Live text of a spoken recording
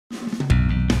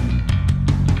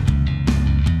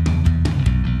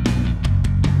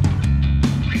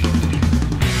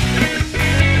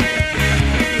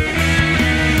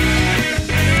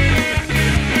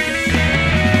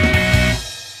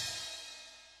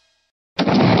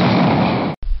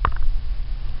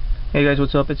Hey guys,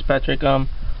 what's up? It's Patrick. I'm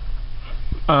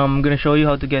gonna show you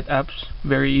how to get apps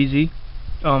very easy.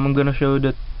 I'm gonna show you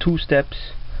the 2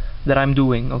 steps that I'm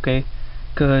doing, okay?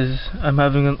 Cause I'm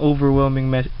having overwhelming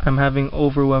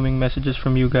messages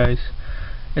from you guys.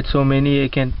 It's so many I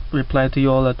can't reply to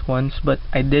you all at once, but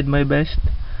I did my best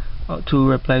to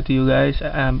reply to you guys.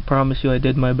 I promise you I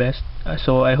did my best.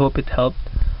 So I hope it helped.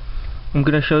 I'm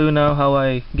gonna show you now how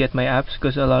I get my apps,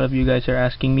 because a lot of you guys are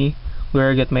asking me where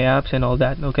I get my apps and all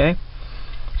that. Okay,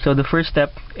 so the first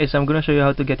step is I'm gonna show you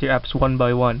how to get your apps one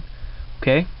by one.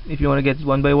 Okay, if you want to get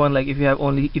one by one, like if you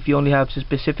only have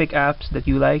specific apps that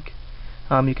you like,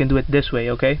 you can do it this way.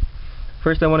 Okay,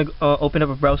 first I want to open up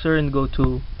a browser and go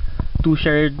to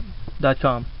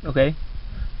toshared.com. okay,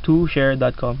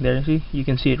 toshared.com. there, you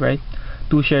can see it, right?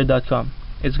 toshared.com.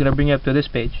 It's gonna bring you up to this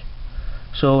page.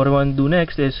 So what I want to do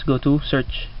next is go to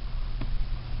search.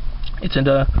 It's in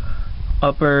the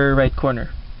upper right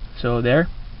corner. So there,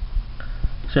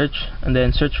 search, and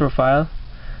then search for file.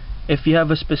 If you have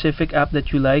a specific app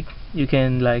that you like, you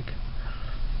can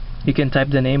type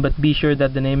the name, but be sure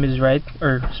that the name is right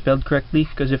or spelled correctly,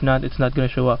 because if not, it's not going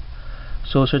to show up.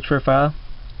 So search for file.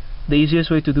 The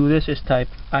easiest way to do this is type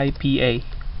IPA.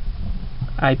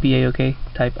 Okay,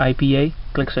 type IPA,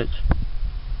 click search.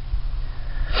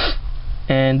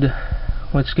 And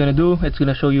what it's gonna do, it's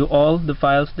gonna show you all the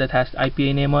files that has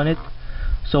IPA name on it.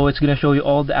 So it's gonna show you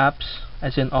all the apps,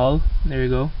 as in all. There you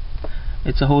go.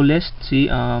 It's a whole list. See,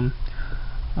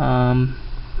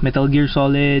 Metal Gear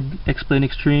Solid, Explain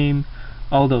Extreme,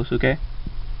 all those. Okay.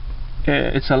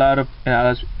 It's a lot of.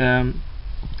 It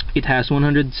has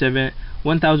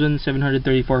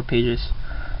 1,734 pages.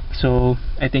 So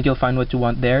I think you'll find what you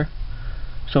want there.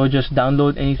 So just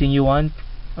download anything you want.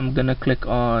 I'm gonna click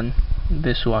on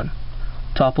this one,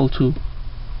 Topple 2.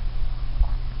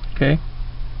 Okay,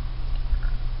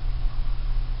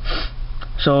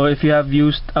 so if you have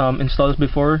used installous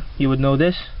before, you would know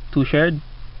this. Toshared,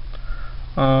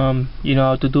 you know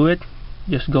how to do it.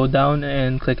 Just go down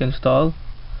and click install.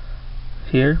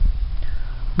 Here,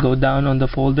 go down on the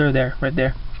folder there, right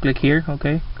there, click here.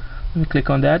 Okay, let me click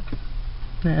on that,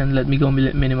 and let me go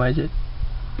minimize it.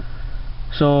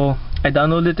 So I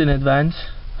downloaded it in advance,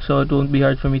 so it won't be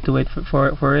hard for me to wait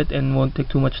for it, and won't take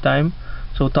too much time.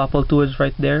 So Topple 2 is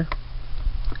right there.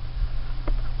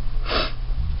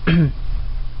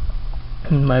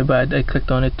 My bad, I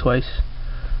clicked on it twice.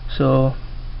 So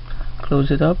close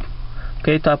it up.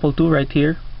 Okay, Topple 2 right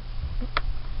here.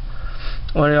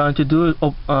 What I want to do is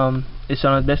it's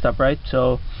on a desktop, right?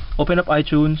 So open up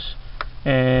iTunes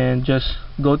and just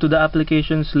go to the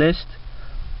applications list.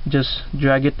 Just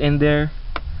drag it in there,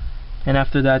 and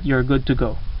after that you're good to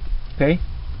go. Okay,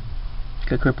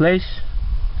 click replace,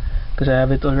 because I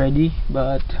have it already,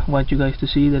 but I want you guys to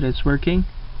see that it's working.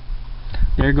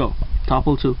 There you go,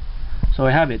 Topple 2. So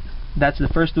I have it. That's the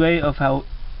first way of how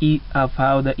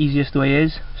the easiest way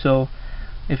is. So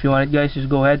if you want it, guys, just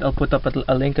go ahead. I'll put up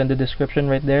a link in the description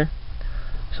right there.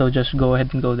 So just go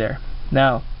ahead and go there.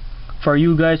 Now, for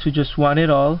you guys who just want it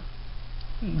all,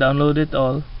 download it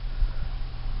all.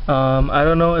 I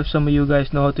don't know if some of you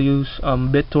guys know how to use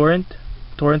bittorrent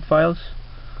torrent files.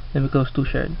 Let me close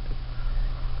Toshared.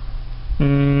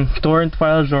 Torrent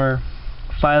files are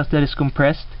files that is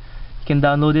compressed. You can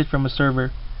download it from a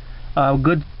server. A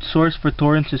good source for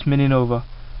torrents is Mininova.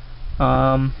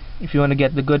 If you want to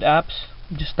get the good apps,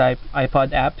 just type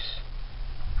iPod apps.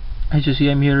 As you see,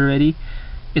 I'm here already.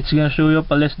 It's gonna show you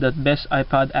up a list that best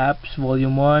iPod apps,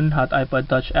 volume 1, hot iPod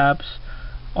touch apps,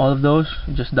 all of those.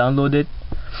 Just download it.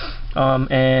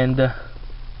 And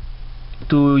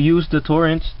to use the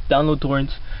torrents, download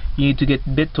torrents, you need to get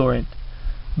BitTorrent.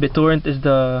 BitTorrent is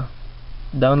the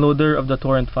downloader of the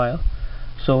torrent file.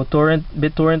 So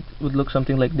BitTorrent would look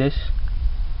something like this.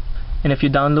 And if you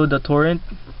download the torrent,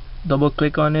 double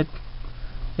click on it,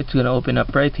 it's gonna open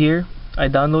up right here. I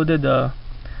downloaded the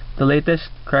latest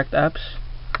cracked apps.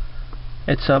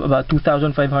 It's about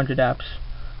 2,500 apps.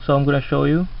 So I'm gonna show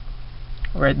you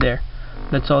right there.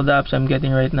 That's all the apps I'm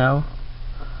getting right now.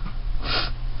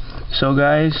 So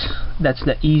guys, that's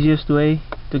the easiest way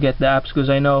to get the apps, because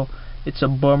I know it's a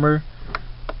bummer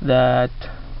that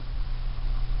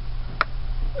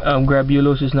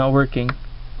grabulous is not working.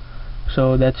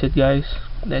 So that's it, guys.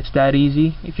 That's that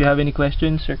easy. If you have any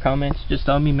questions or comments, just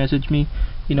tell me, message me.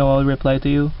 You know, I'll reply to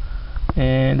you.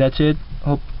 And that's it.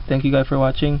 Thank you guys for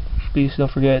watching. Please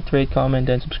don't forget to rate, comment,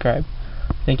 and subscribe.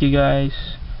 Thank you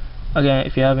guys. Again,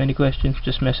 if you have any questions,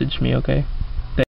 just message me, okay?